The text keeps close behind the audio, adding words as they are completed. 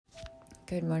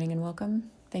Good morning and welcome.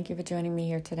 Thank you for joining me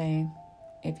here today.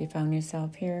 If you found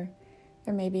yourself here,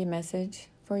 there may be a message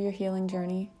for your healing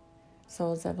journey,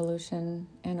 soul's evolution,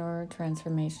 and or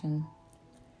transformation.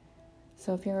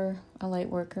 So if you're a light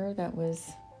worker that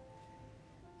was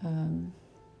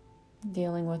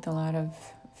dealing with a lot of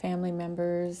family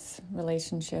members,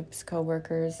 relationships,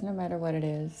 co-workers, no matter what it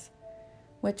is,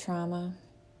 with trauma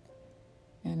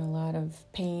and a lot of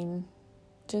pain,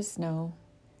 just know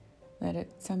that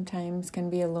it sometimes can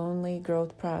be a lonely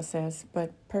growth process,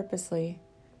 but purposely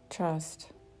trust,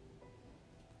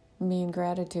 be in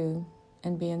gratitude,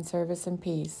 and be in service and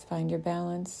peace. Find your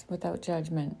balance without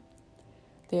judgment.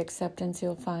 The acceptance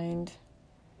you'll find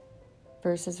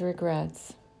versus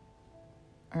regrets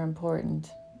are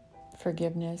important.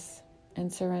 Forgiveness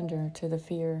and surrender to the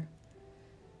fear.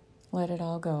 Let it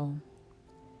all go.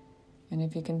 And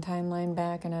if you can timeline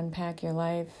back and unpack your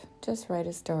life, just write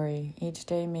a story. Each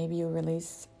day, maybe you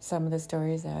release some of the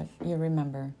stories that you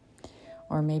remember.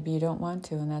 Or maybe you don't want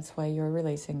to, and that's why you're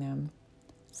releasing them.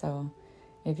 So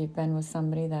if you've been with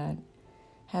somebody that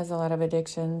has a lot of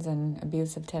addictions and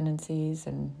abusive tendencies,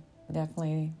 and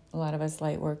definitely a lot of us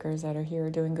light workers that are here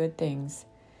doing good things,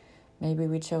 maybe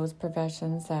we chose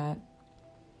professions that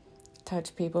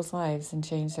touch people's lives and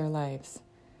change their lives.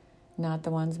 Not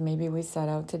the ones maybe we set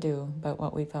out to do, but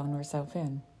what we found ourselves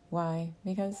in. Why?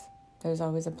 Because there's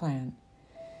always a plan.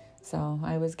 So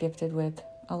I was gifted with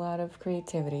a lot of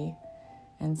creativity,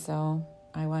 and so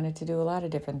I wanted to do a lot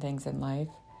of different things in life,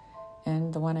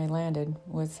 and the one I landed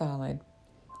was solid,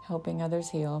 helping others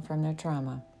heal from their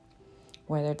trauma.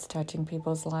 Whether it's touching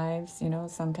people's lives,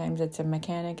 sometimes it's a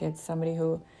mechanic, it's somebody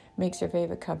who makes your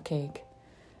favorite cupcake.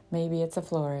 Maybe it's a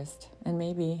florist, and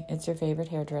maybe it's your favorite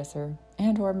hairdresser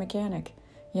and or mechanic.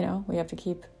 We have to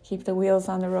keep the wheels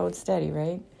on the road steady,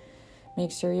 right?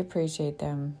 Make sure you appreciate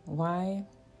them. Why?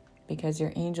 Because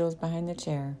your angel's behind the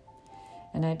chair.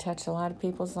 And I touched a lot of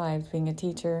people's lives being a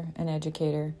teacher, an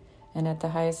educator, and at the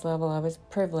highest level I was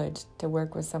privileged to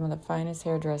work with some of the finest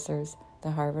hairdressers,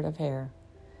 the Harvard of hair.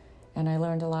 And I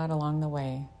learned a lot along the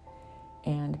way.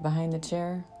 And behind the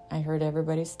chair, I heard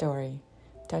everybody's story.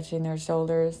 Touching their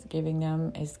shoulders, giving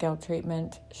them a scalp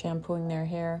treatment, shampooing their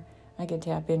hair, I could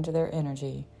tap into their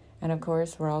energy. And of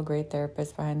course, we're all great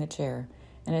therapists behind the chair.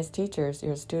 And as teachers,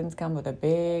 your students come with a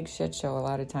big shit show a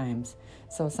lot of times.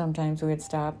 So sometimes we would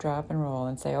stop, drop, and roll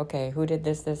and say, okay, who did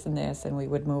this, this, and this? And we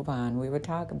would move on. We would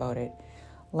talk about it.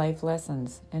 Life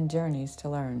lessons and journeys to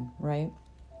learn, right?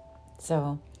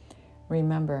 So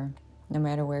remember, no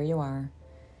matter where you are,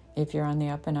 if you're on the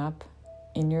up and up,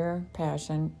 in your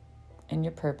passion, in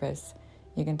your purpose,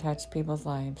 you can touch people's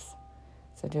lives.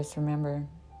 So just remember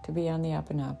to be on the up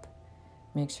and up.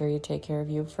 Make sure you take care of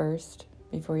you first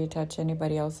before you touch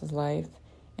anybody else's life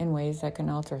in ways that can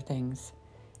alter things.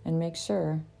 And make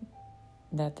sure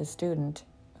that the student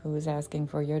who is asking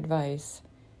for your advice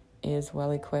is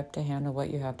well equipped to handle what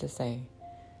you have to say.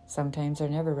 Sometimes they're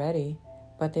never ready,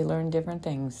 but they learn different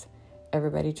things.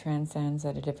 Everybody transcends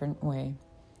at a different way.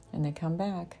 And they come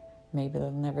back. Maybe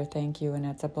they'll never thank you, and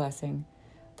that's a blessing.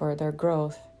 For their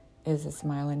growth is a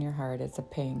smile in your heart. It's a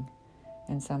ping.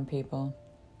 And some people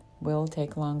will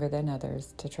take longer than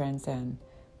others to transcend.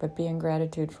 But be in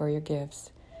gratitude for your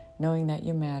gifts, knowing that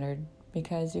you mattered,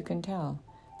 because you can tell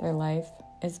their life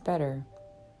is better.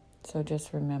 So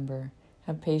just remember,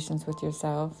 have patience with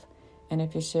yourself. And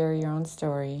if you share your own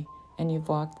story and you've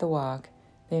walked the walk,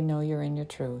 they know you're in your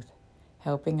truth.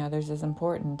 Helping others is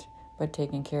important, but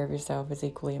taking care of yourself is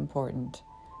equally important.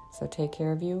 So take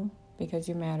care of you because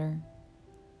you matter.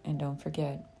 And don't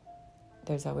forget,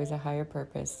 there's always a higher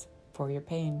purpose for your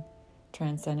pain.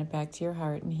 Transcend it back to your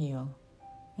heart and heal.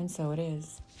 And so it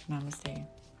is. Namaste.